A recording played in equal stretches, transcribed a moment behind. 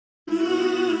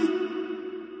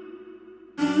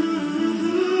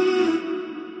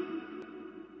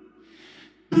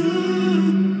Wide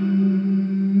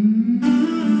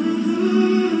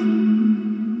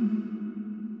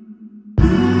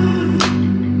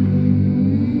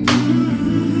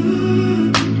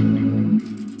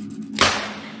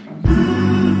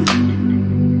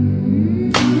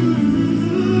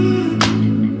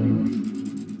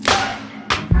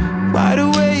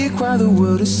awake while the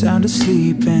world is sound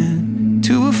asleep, and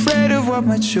too afraid of what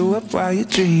might show up while you're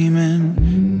dreaming.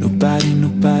 Nobody,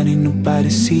 nobody, nobody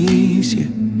sees you.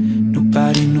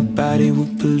 Nobody, nobody will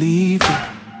believe you.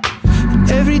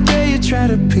 And every day you try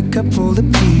to pick up all the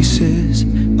pieces,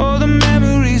 all the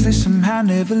memories, they somehow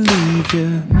never leave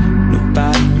you.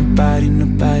 Nobody, nobody,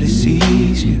 nobody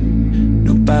sees you.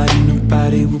 Nobody,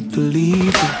 nobody will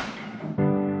believe you.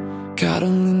 God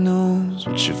only knows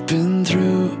what you've been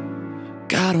through.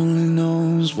 God only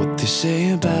knows what they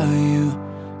say about you.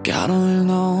 God only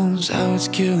knows how it's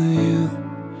killing you.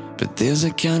 But there's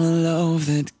a kind of love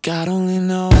that God only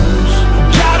knows.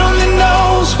 God only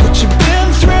knows what you've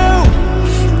been through.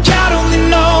 God only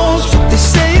knows what they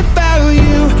say about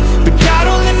you. But God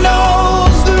only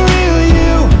knows the real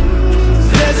you.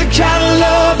 There's a kind of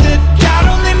love that God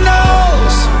only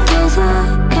knows. There's a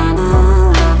kind of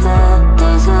love,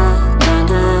 there's a kind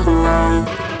of love.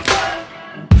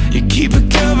 You keep a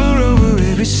cover over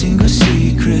every single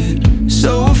secret,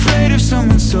 so afraid if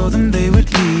someone saw them they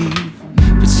would leave.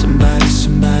 But somebody,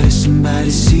 somebody,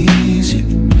 somebody sees you.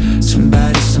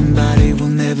 Somebody, somebody will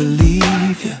never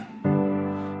leave you.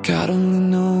 God only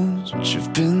knows what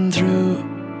you've been through.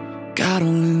 God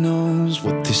only knows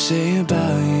what they say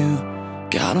about you.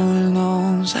 God only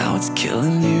knows how it's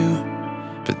killing you.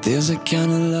 But there's a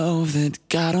kind of love that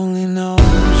God only knows.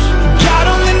 God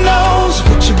only knows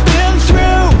what you've been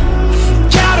through.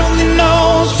 God only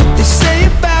knows what they say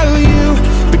about you.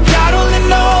 But God only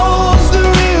knows the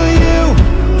real you.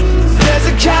 There's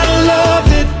a kind of love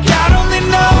that God only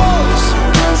knows.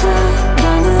 There's a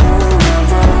kind of love,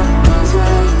 there's a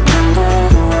kind of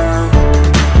love.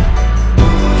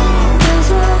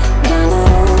 There's a kind of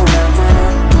love,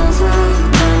 there's a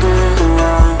kind of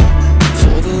love.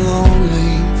 For the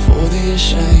lonely, for the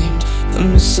ashamed, the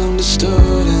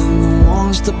misunderstood and the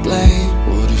ones to blame.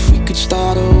 What if we could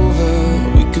start over?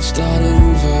 We could start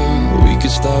over, we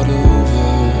could start over.